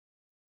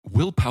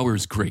Willpower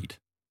is great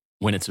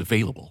when it's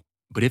available,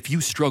 but if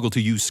you struggle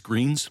to use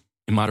screens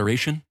in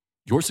moderation,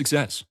 your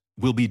success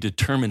will be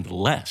determined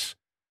less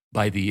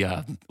by the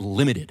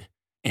limited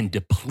and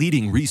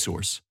depleting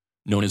resource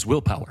known as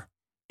willpower,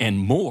 and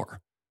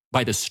more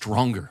by the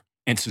stronger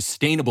and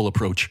sustainable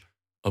approach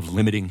of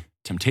limiting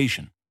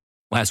temptation.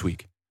 Last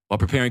week, while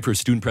preparing for a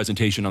student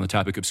presentation on the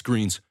topic of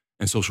screens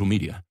and social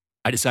media,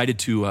 I decided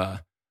to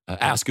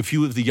ask a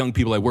few of the young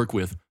people I work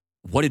with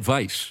what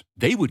advice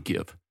they would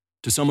give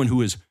to someone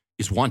who is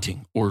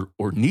wanting or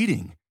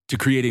needing to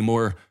create a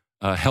more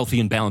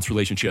healthy and balanced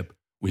relationship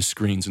with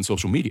screens and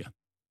social media.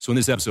 So in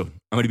this episode,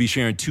 I'm going to be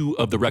sharing 2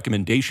 of the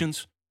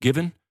recommendations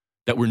given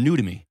that were new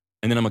to me,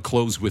 and then I'm going to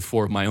close with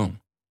 4 of my own.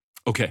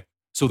 Okay,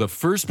 so the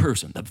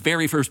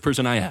very first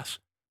person I asked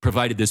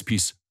provided this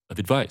piece of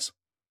advice.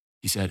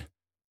 He said,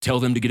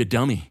 tell them to get a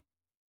dummy.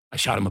 I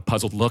shot him a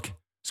puzzled look,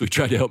 so he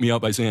tried to help me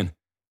out by saying,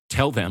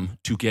 tell them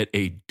to get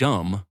a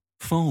dumb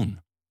phone.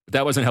 But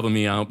that wasn't helping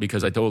me out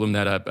because I told him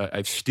that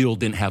I still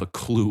didn't have a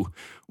clue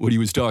what he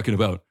was talking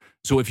about.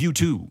 So if you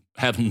too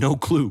have no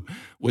clue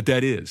what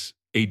that is,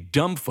 a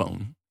dumb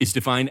phone is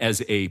defined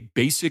as a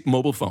basic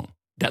mobile phone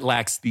that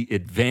lacks the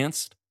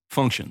advanced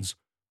functions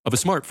of a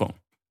smartphone.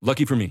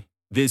 Lucky for me,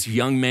 this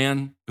young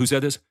man who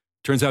said this,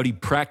 turns out he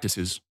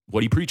practices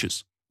what he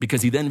preaches,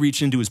 because he then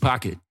reached into his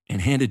pocket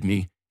and handed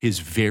me his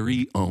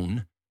very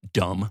own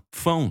dumb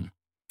phone.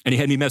 And he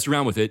had me mess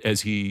around with it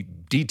as he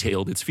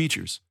detailed its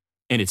features.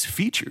 And its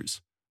features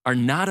are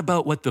not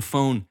about what the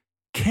phone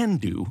can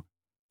do.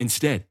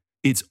 Instead,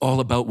 it's all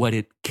about what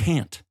it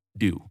can't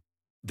do.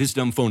 This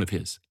dumb phone of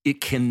his, it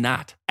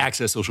cannot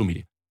access social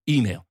media,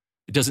 email.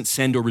 It doesn't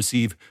send or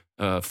receive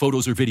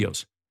photos or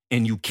videos.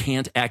 And you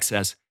can't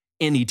access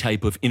any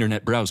type of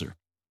internet browser.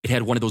 It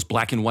had one of those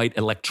black and white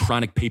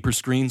electronic paper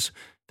screens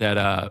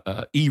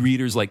that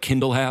e-readers like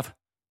Kindle have.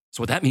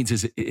 So what that means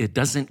is it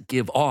doesn't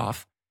give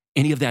off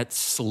any of that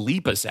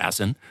sleep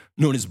assassin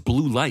known as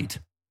blue light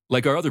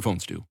like our other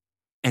phones do.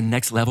 And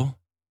next level,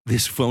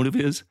 this phone of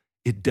his,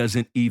 it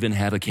doesn't even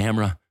have a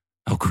camera.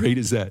 How great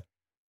is that?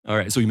 All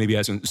right, so you may be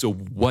asking, so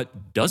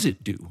what does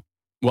it do?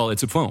 Well,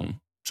 it's a phone,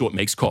 so it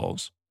makes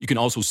calls. You can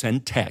also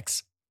send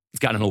texts. It's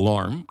got an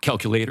alarm,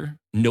 calculator,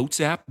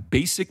 notes app,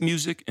 basic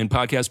music, and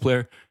podcast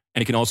player.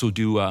 And it can also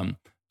do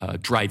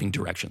driving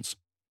directions.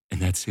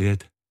 And that's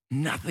it.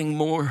 Nothing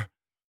more.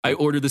 I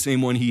ordered the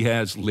same one he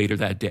has later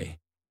that day.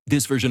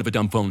 This version of a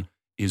dumb phone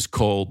is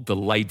called the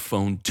Light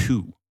Phone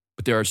 2.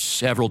 But there are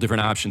several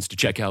different options to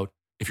check out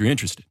if you're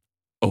interested.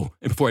 Oh,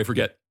 and before I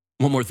forget,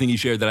 one more thing he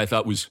shared that I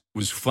thought was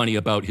funny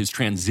about his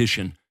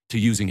transition to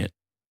using it.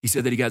 He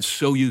said that he got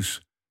so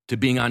used to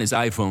being on his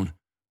iPhone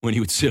when he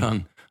would sit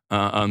on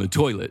the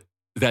toilet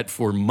that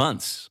for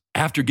months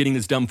after getting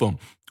this dumb phone,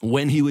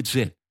 when he would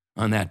sit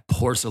on that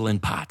porcelain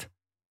pot,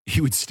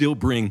 he would still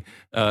bring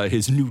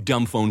his new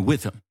dumb phone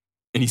with him.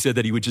 And he said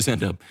that he would just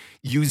end up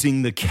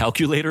using the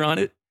calculator on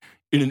it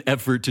in an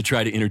effort to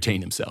try to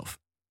entertain himself.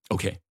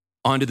 Okay,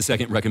 on to the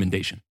second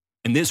recommendation.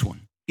 And this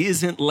one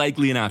isn't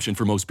likely an option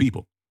for most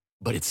people,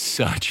 but it's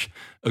such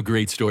a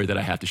great story that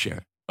I have to share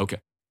it.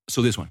 Okay,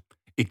 so this one,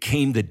 it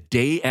came the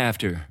day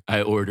after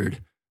I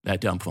ordered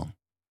that dumb phone.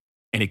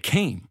 And it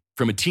came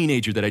from a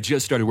teenager that I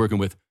just started working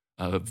with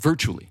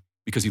virtually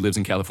because he lives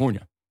in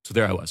California. So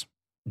there I was,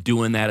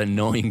 doing that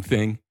annoying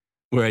thing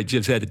where I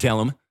just had to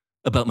tell him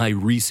about my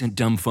recent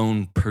dumb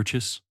phone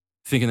purchase,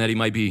 thinking that he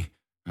might be,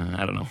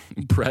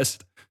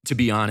 impressed. To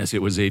be honest,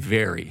 it was a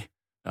very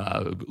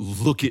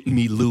look at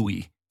me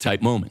Louie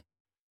type moment.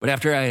 But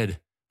after I had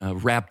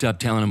wrapped up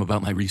telling him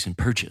about my recent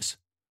purchase,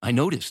 I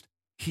noticed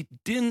he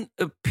didn't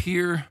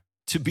appear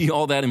to be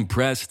all that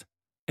impressed.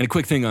 And a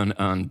quick thing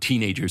on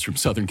teenagers from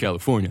Southern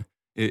California.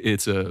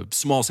 It's a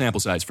small sample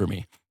size for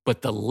me,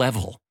 but the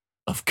level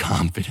of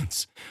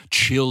confidence,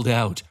 chilled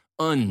out,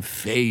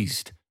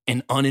 unfazed,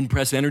 and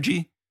unimpressed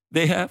energy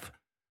they have,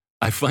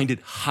 I find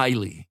it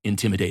highly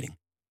intimidating,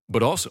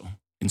 but also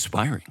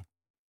inspiring.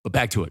 But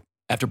back to it.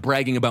 After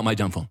bragging about my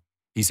dumb phone,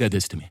 he said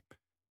this to me.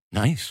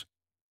 Nice.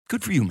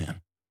 Good for you,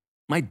 man.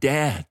 My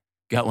dad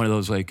got one of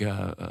those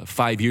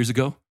 5 years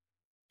ago,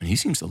 and he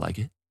seems to like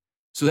it.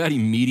 So that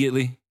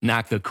immediately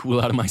knocked the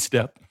cool out of my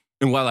step.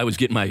 And while I was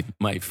getting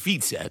my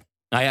feet set,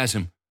 I asked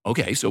him,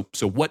 okay, so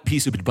what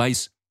piece of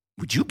advice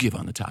would you give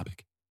on the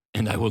topic?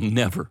 And I will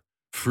never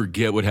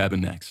forget what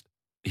happened next.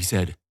 He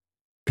said,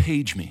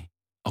 page me.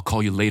 I'll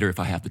call you later if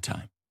I have the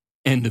time.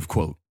 End of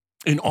quote.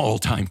 An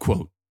all-time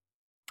quote.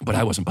 But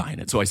I wasn't buying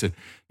it. So I said,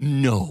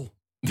 no,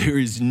 there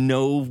is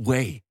no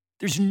way.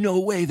 There's no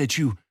way that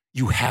you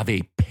have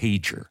a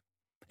pager.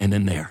 And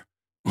then there,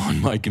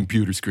 on my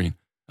computer screen,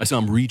 I saw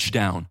him reach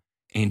down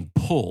and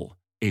pull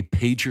a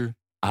pager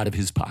out of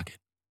his pocket.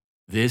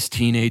 This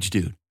teenage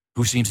dude,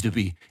 who seems to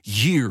be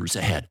years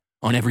ahead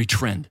on every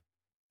trend,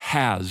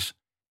 has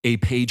a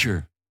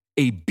pager,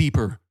 a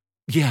beeper.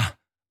 Yeah,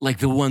 like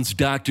the ones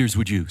doctors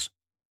would use.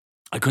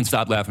 I couldn't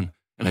stop laughing.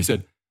 And I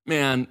said,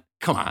 man,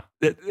 come on.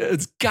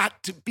 It's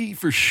got to be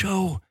for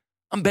show.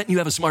 I'm betting you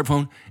have a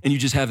smartphone and you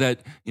just have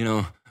that,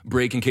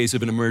 break in case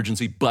of an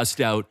emergency, bust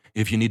out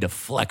if you need to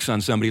flex on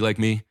somebody like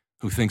me.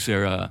 who thinks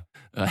they're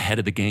ahead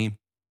of the game.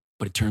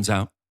 But it turns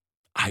out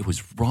I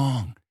was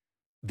wrong.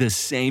 The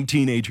same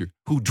teenager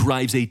who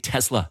drives a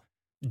Tesla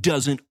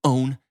doesn't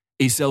own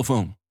a cell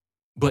phone,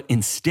 but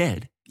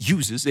instead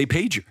uses a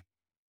pager.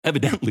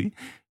 Evidently,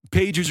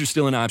 pagers are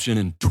still an option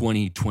in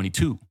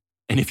 2022.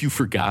 And if you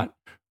forgot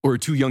or are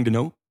too young to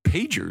know,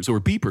 pagers or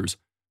beepers,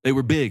 they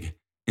were big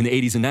in the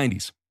 80s and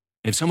 90s.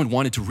 And if someone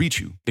wanted to reach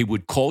you, they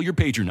would call your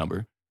pager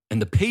number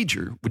and the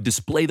pager would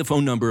display the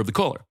phone number of the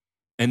caller.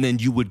 And then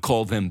you would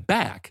call them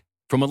back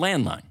from a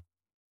landline.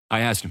 I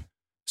asked him,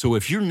 so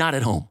if you're not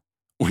at home,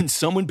 when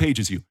someone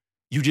pages you,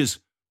 you just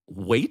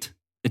wait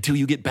until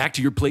you get back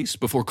to your place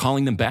before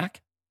calling them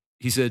back?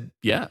 He said,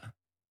 yeah.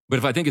 But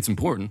if I think it's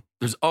important,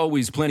 there's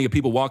always plenty of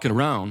people walking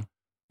around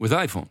with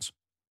iPhones.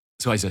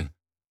 So I said,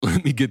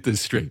 let me get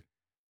this straight.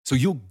 So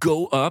you'll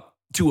go up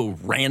to a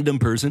random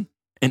person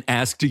and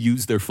ask to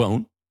use their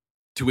phone?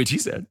 To which he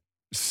said,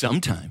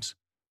 sometimes,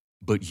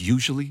 but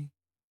usually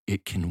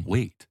it can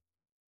wait.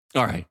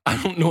 All right,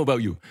 I don't know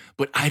about you,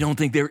 but I don't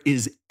think there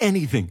is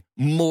anything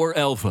more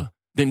alpha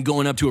than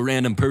going up to a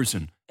random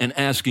person and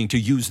asking to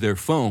use their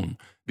phone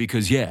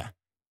because, yeah,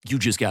 you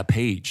just got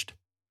paged.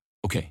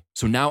 Okay,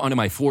 so now onto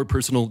my 4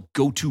 personal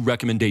go-to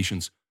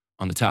recommendations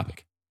on the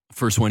topic.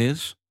 First one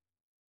is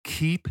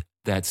keep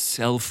that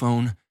cell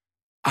phone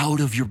out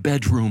of your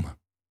bedroom.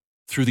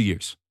 Through the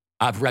years,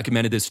 I've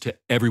recommended this to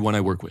everyone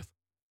I work with.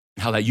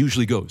 How that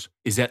usually goes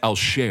is that I'll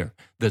share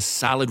the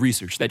solid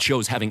research that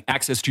shows having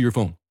access to your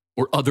phone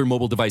or other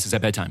mobile devices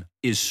at bedtime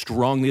is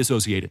strongly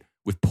associated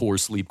with poor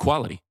sleep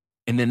quality.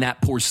 And then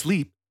that poor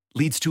sleep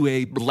leads to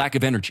a lack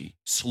of energy,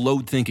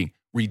 slowed thinking,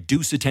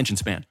 reduced attention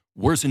span,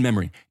 worsened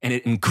memory, and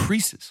it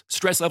increases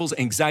stress levels,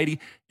 anxiety,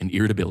 and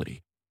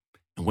irritability.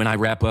 And when I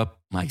wrap up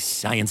my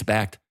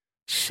science-backed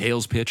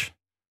sales pitch,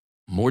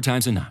 more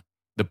times than not,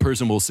 the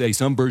person will say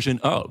some version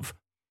of,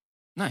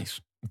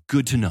 nice,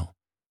 good to know,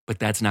 but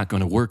that's not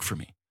going to work for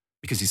me.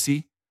 Because you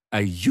see, I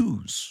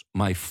use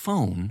my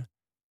phone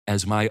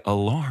as my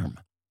alarm.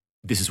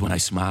 This is when I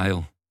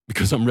smile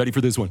because I'm ready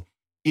for this one.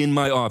 In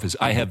my office,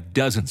 I have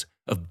dozens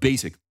of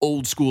basic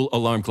old school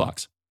alarm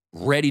clocks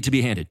ready to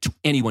be handed to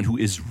anyone who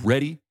is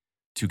ready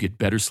to get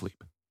better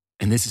sleep.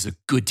 And this is a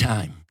good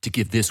time to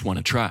give this one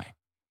a try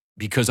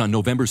because on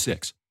November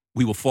 6th,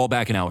 we will fall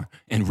back an hour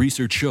and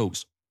research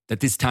shows that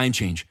this time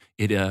change,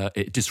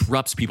 it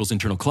disrupts people's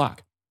internal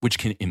clock, which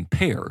can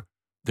impair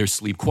their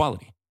sleep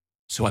quality.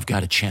 So I've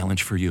got a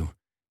challenge for you,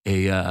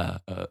 a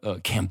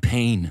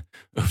campaign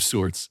of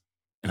sorts,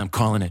 and I'm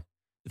calling it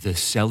the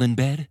Sell in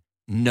Bed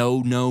No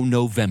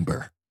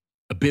November.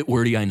 A bit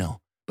wordy, I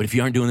know, but if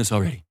you aren't doing this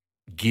already,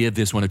 give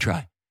this one a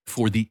try.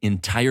 For the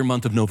entire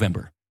month of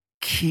November,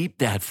 keep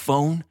that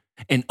phone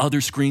and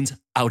other screens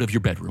out of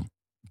your bedroom.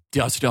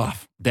 Dust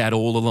off that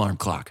old alarm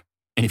clock.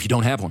 And if you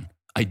don't have one,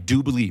 I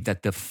do believe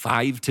that the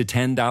 $5 to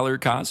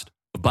 $10 cost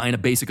of buying a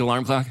basic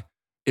alarm clock,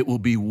 it will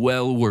be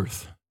well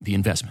worth the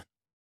investment.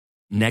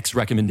 Next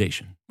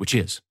recommendation, which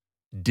is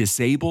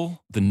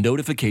disable the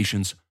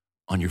notifications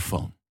on your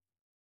phone.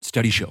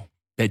 Studies show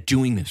that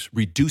doing this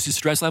reduces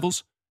stress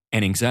levels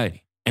and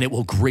anxiety, and it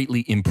will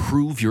greatly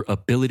improve your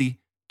ability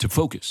to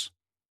focus.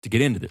 To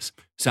get into this,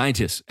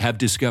 scientists have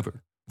discovered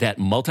that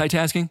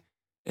multitasking,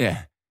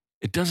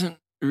 it doesn't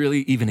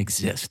really even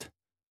exist.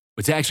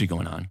 What's actually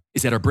going on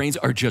is that our brains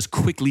are just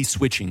quickly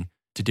switching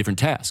to different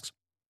tasks.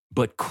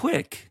 But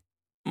quick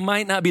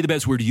might not be the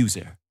best word to use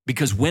there,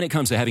 because when it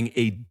comes to having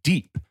a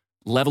deep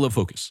level of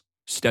focus,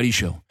 studies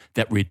show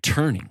that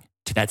returning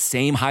to that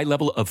same high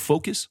level of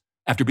focus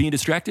after being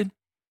distracted,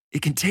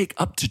 it can take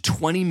up to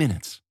 20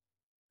 minutes.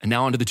 And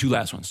now on to the 2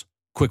 last ones,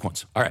 quick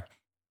ones. All right,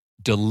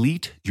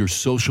 delete your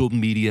social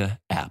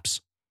media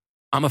apps.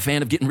 I'm a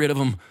fan of getting rid of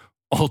them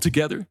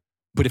altogether,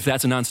 but if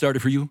that's a non-starter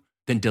for you,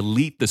 then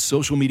delete the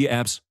social media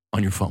apps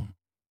on your phone.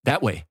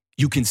 That way,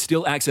 you can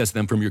still access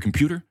them from your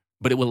computer,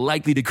 but it will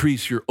likely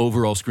decrease your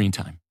overall screen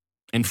time.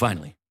 And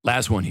finally,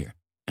 last one here,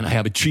 and I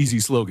have a cheesy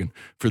slogan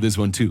for this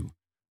one too,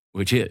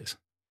 which is,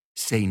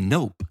 say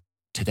nope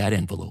to that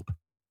envelope.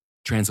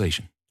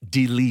 Translation,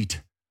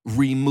 delete,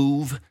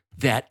 remove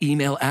that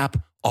email app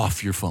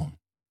off your phone.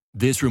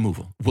 This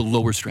removal will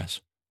lower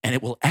stress, and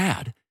it will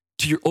add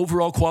to your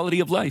overall quality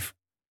of life.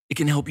 It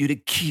can help you to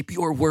keep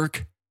your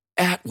work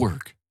at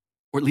work,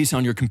 or at least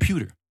on your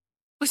computer.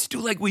 Let's do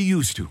like we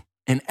used to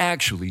and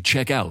actually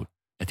check out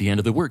at the end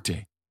of the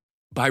workday.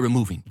 By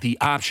removing the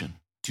option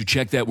to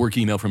check that work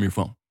email from your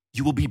phone,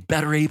 you will be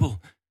better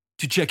able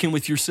to check in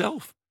with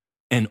yourself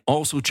and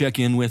also check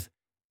in with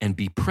and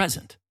be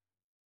present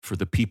for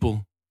the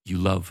people you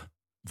love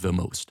the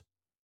most.